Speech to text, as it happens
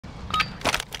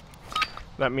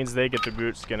That means they get the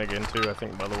boot skin again too, I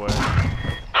think, by the way.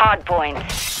 Hard point.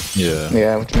 Yeah.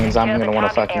 Yeah, which means I'm gonna want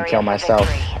to fucking kill myself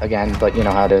again, but you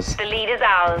know how it is. The lead is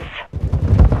ours.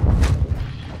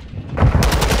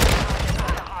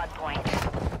 Hard point.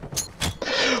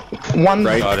 One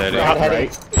Right.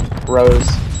 right. Rose.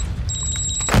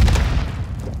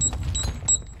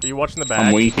 Are you watching the back?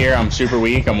 I'm weak here. I'm super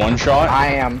weak. I'm one shot. I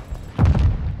am.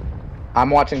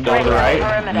 I'm watching Go to the right.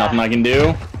 right. Nothing I can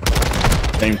do.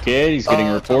 Same kid. He's getting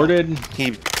reported.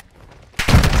 He's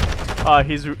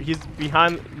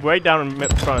behind, right down in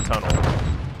front of tunnel.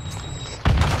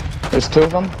 There's two of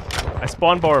them. I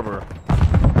spawned Barber.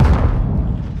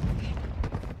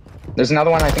 There's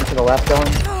another one I think to the left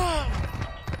going.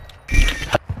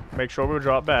 Make sure we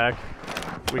drop back.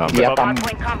 We can Yep, give I'm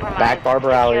up. back Barber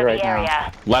Alley right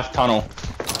now. Left tunnel.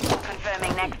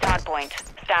 Confirming next hard point.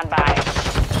 Stand by.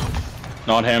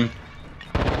 Not him.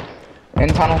 In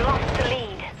tunnel. Lost the lead.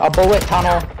 A bullet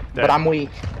tunnel, but Dead. I'm weak.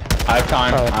 I have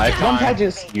time. I have One time.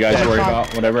 hedges. You guys worry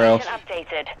about whatever else.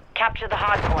 Updated. Capture the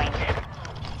hard point.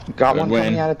 Got Good one win.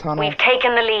 coming out of tunnel. We've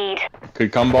taken the lead.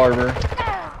 Could come Barber.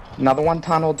 Another one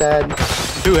tunnel dead.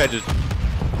 2 hedges.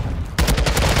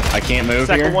 I can't move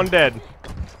Second here. one dead.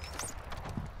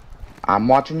 I'm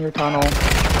watching your tunnel.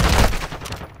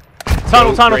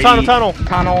 Tunnel, Go, tunnel, Brady. tunnel, tunnel.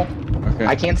 Tunnel. Okay.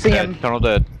 I can't see him. Tunnel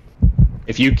dead.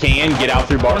 If you can, get out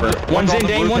through Barber. One's in,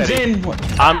 Dane. One's in.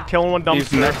 I'm killing one He's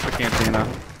dumpster. next to Cantina.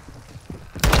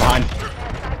 Behind.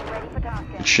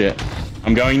 Shit.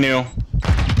 I'm going new. I'm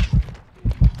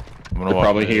gonna They're walk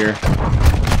probably mid. here.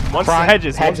 One's Front,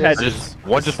 hedges, one's hedges. hedges.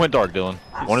 One just went dark, Dylan.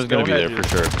 One is gonna be still there for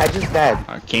sure. Hedges dead.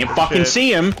 I can't fucking Shit.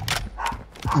 see him.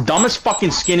 Dumbest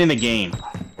fucking skin in the game.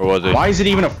 Or was it? Why is it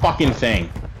even a fucking thing?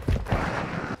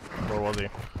 Where was he?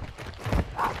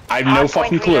 I have no Hard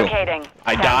fucking point clue. relocating.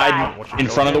 I Stand died by. in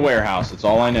front of the warehouse. That's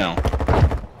all I know.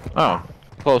 Oh,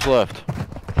 close left.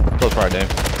 Close right,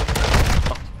 Dave.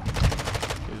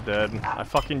 He's dead. I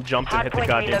fucking jumped and Hard hit the point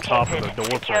goddamn top of the relocated.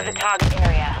 door Secure the frame. target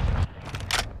area.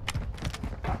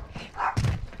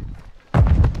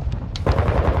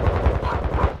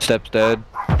 Steps dead.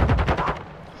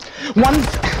 One's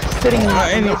sitting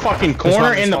In the fucking corner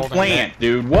one is in the holding plant,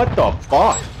 dude. What the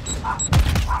fuck?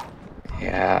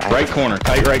 Yeah. Right corner,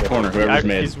 tight right corner, whoever's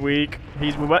mid. He's weak.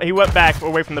 He went back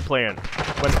away from the plan.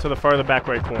 Went to the further back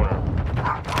right corner.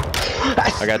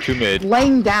 I got 2 mid.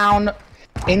 Laying down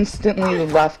instantly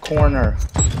left corner.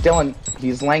 Dylan,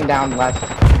 he's laying down left.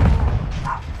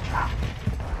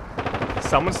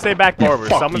 Someone stay back, Yeah, Barber.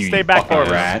 fuck Someone you, stay you back, fucking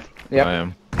Barber. rat. Yep. I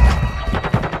am.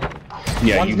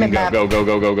 Yeah, One's you can mid-map. go.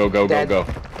 Dead.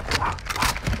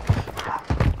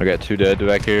 I got 2 dead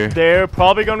back here. They're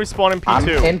probably gonna respawn in I'm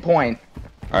P2. in point.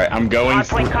 Alright, I'm going Hard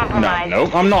through. point No, compromised.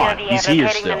 nope, I'm not. Secure the He's area, here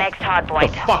locating still. the next hard The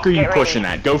point. fuck are you Get ready. pushing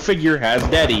at? Go figure, has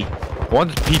Daddy.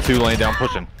 One's P2 laying down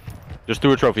pushing. Just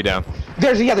threw a trophy down.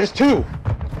 There's two.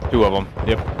 2 of them.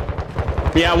 Yep.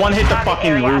 Yeah, one hit the Target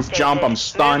fucking area roof updated. jump. I'm Move to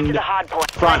stunned. the hard point.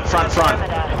 Front.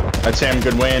 Perimeter. That's him.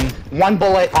 Good win. One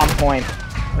bullet on point.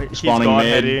 He's spawning gone,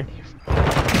 mid. Eddie.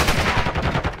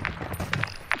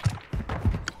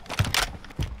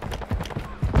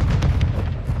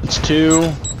 It's 2.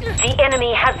 The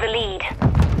enemy has the lead.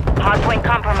 Hardpoint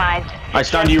compromised. I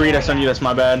stunned you, Reed. I stunned you. That's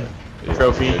my bad.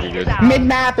 Trophy. You're good. Mid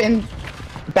map and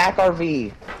back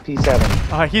RV.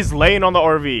 P7. He's laying on the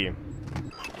RV.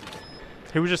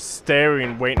 He was just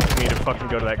staring, waiting for me to fucking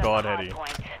go to that god, Eddie.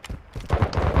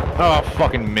 Oh,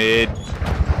 fucking mid.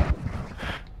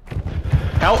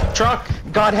 Help, truck.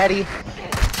 God Hetty.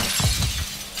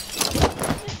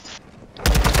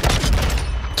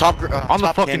 On the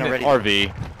top fucking can already.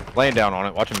 RV. Laying down on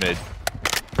it. Watching mid.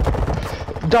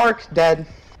 Dark dead.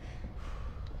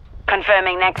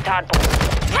 Confirming next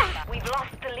hardpoint. We've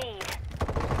lost the lead.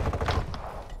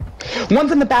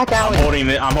 One's in the back alley.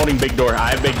 I'm holding big door.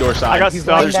 I have big door side. I got He's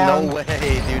stuck. laying There's down. no way,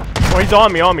 dude. Oh, he's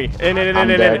on me.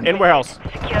 In warehouse.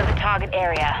 Secure the target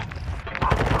area.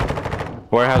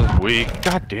 Warehouse is weak.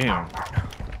 God damn.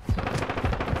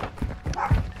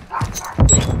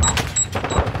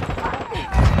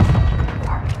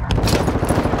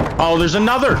 Oh, there's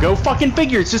another. Go fucking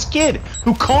figure. It's this kid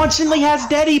who constantly has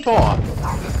Daddy Paw.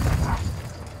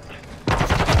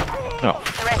 No.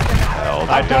 The rest of the Hell.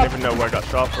 I don't even know where I got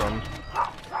shot from.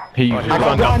 He Oh, I he's got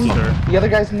on one. dumpster. The other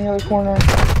guy's in the other corner.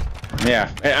 Yeah.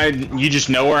 You just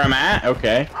know where I'm at?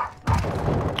 Okay.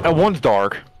 One's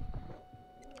dark.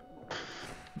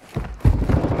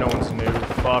 No one's new.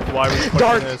 Fuck, why are we pushing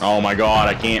Dark. this? Oh my god,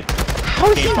 I can't. How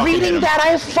is he Can't fucking hit reading him. that? I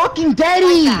have fucking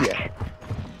Daddy.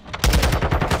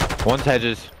 One's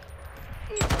hedges.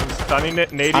 Stunning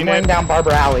it, I'm nading laying it. down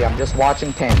Barber Alley. I'm just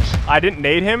watching Pinch. I didn't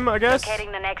nade him, I guess.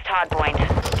 locating the next hardpoint.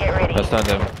 Get ready. That's not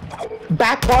them.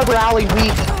 Back Barber Alley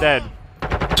weak. Dead.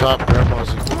 Top grandma's.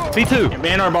 B2.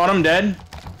 Man, our bottom dead.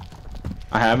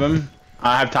 I have him.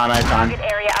 I have time. Target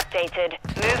area updated.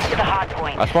 Move to the hard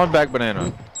point. I spawned back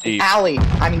banana. Deep. Alley.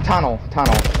 I mean tunnel.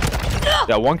 Tunnel.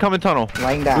 Yeah, one coming tunnel.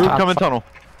 Laying down. Group coming tunnel.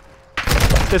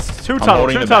 This two tunnel,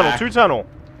 holding two the tunnel, back. two tunnel.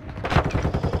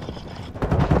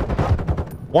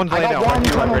 One's I laying got down. one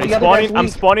tunnel. Ready? The other guy's Spawning, I'm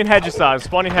weak. spawning hedges side. I'm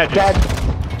spawning hedges. Dead.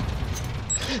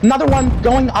 Another one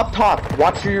going up top.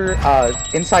 Watch your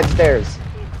inside stairs.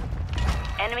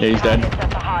 Enemy Yeah, he's dead. targets at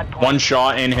the hard point. One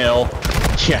shot in hill.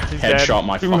 Yeah, He's headshot dead.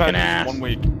 my Two fucking heads, ass. 1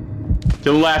 week. To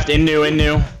the left, in new.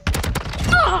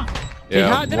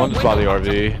 Yeah, one's by the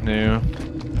RV. New.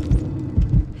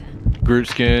 Group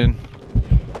skin.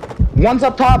 One's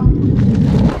up top.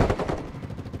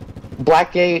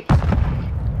 Black gate.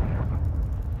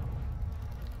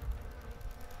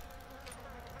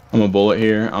 I'm a bullet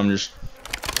here. I'm just.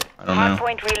 I don't Hard know.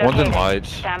 point One's relocated. in lights.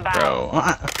 Stand by. Bro,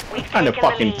 what We've kind of taken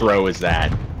the fucking lead. throw is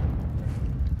that?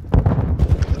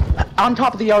 On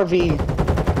top of the RV.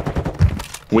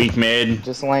 Weak mid.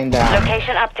 Just laying down.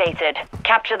 Location updated.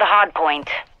 Capture the hard point.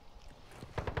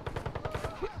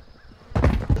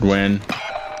 Win.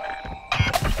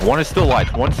 One is still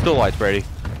lights. One's still lights, Brady.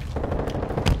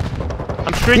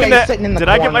 I'm streaking Yeah, he's that. sitting in the Did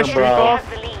I get my corner, streak bro. off?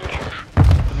 Has the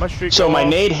lead. Did my streak So go my off?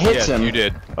 nade hits Yes, him you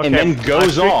did. Okay, and then I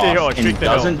goes streaked off the hill, I and streaked the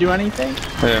doesn't hill. do anything.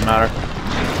 It didn't matter.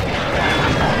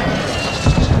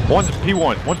 One's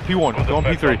P1. One's P1. Going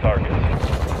P3.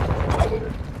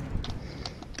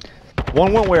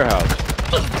 One went warehouse.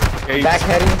 Gates. Back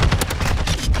heading.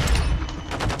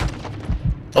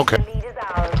 Okay. The lead is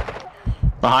ours.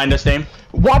 Behind us, Dame.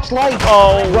 Watch light.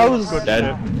 Oh, Rose. good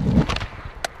Dead. shit.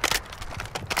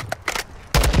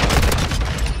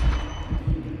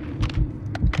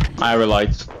 I have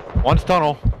lights. One's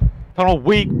tunnel. Tunnel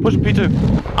weak. Push P2.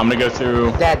 I'm gonna go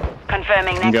through. Dead.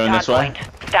 Confirming I'm next going hard this way. point.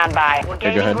 Stand by. We're Okay, go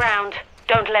gaining ahead. ground.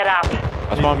 Don't let up.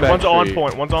 I spawned back One's on street.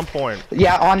 point. One's on point.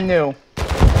 Yeah, on new.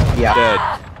 Yeah. Dead.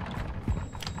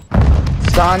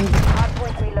 Stunned. Hard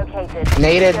point relocated.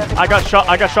 Naded. I got shot.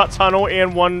 I got shot tunnel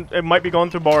and one. It might be going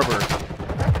through Barber.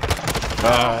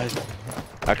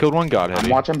 I killed one god I'm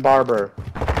heavy. watching Barber.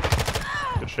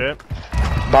 Good shit.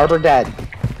 Barber dead.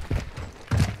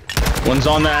 One's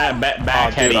on that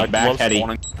back heady. I Back love heady.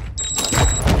 spawning.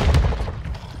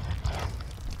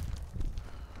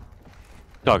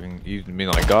 Talking, you mean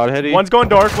like god heady? One's going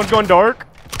dark. One's going dark.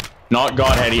 Not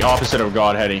God heady. Opposite of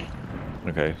God heady.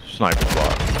 Okay, sniper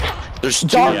spot. There's two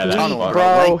Dark Yeah, that's tunnel, fine.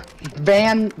 bro.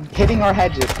 Van hitting our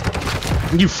hedges.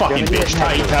 You fucking Gonna be bitch.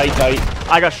 hitting Tight.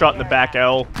 I got shot in the back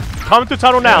L. Coming through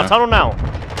tunnel now. Yeah. Tunnel now.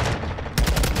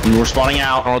 We're spawning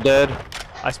out. All dead.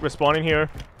 We're spawning here.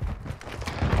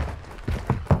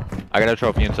 I got a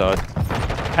trophy inside.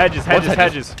 Hedges. What's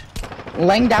Hedges.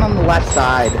 Laying down on the left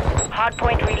side. Hard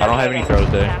point relocated. I don't have any throws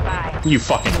there. Stand by. You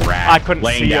fucking rat. I couldn't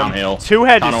Laying see downhill. him. Two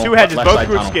hedges. Tunnel, Two hedges. left Both side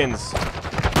group tunnel. skins.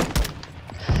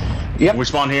 Yep. We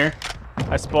spawn here.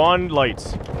 I spawned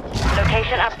lights.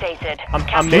 Location updated. I'm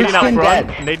Capture nading out skin front.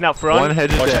 dead. Nading out front. One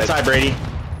head is Watch that dead. side, Brady.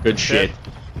 Good shit.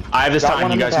 I have this Got time.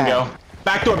 one You in the guys can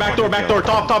back. go. Back door.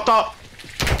 Top.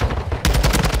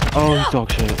 Oh, he's dog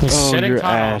shit. Oh, sitting your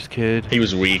tunnel. ass, kid. He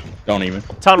was weak. Don't even.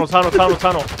 Tunnel.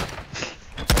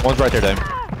 One's right there, Dave.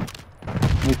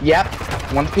 Yep.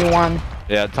 1P1.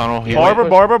 Yeah, tunnel. He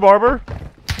Barber.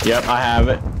 Yep, I have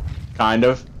it. Kind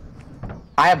of.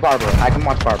 I have Barber. I can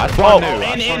watch Barber. I spawned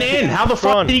Oh, new. In. How the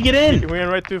fuck Front. did he get in? We ran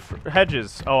right through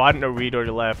hedges. Oh, I didn't know Reed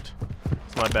already left.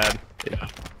 It's my bad. Yeah.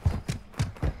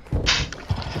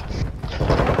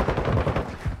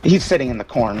 He's sitting in the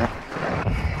corner.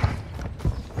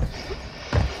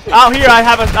 Oh, here I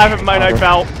have my knife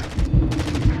out.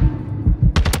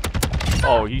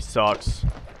 Oh, he sucks.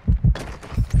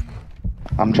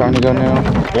 I'm trying to go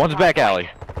new. One's back alley.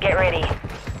 Get ready.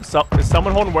 So, is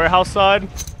someone holding warehouse side?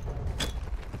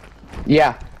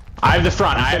 Yeah. I have the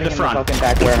front. I have Sitting the in front. fucking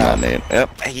back warehouse.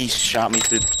 Yep, he shot me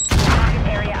through. Target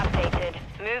area updated.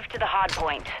 Move to the hard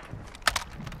point.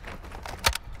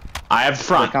 I have They're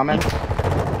front. coming.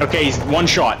 Okay, he's one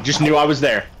shot. Just knew I was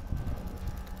there.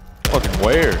 Fucking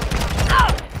where?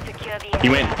 Secure the area. He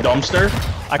went dumpster.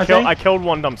 I killed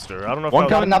one dumpster. I don't know if One that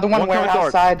coming. Another one coming warehouse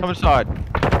dark. side. Coming side.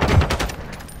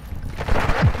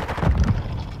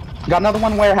 Got another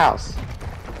one warehouse.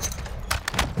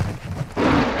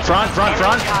 Front. Enemy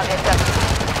targets up.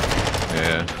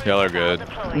 Yeah, y'all are good.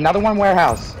 Deployed. Another one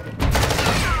warehouse.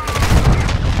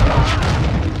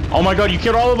 Oh my god, you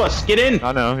killed all of us. Get in.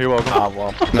 I know. You're welcome. Ah,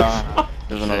 well, no.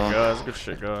 There's another one. guys. Good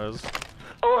shit, guys.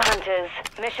 All hunters,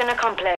 mission accomplished.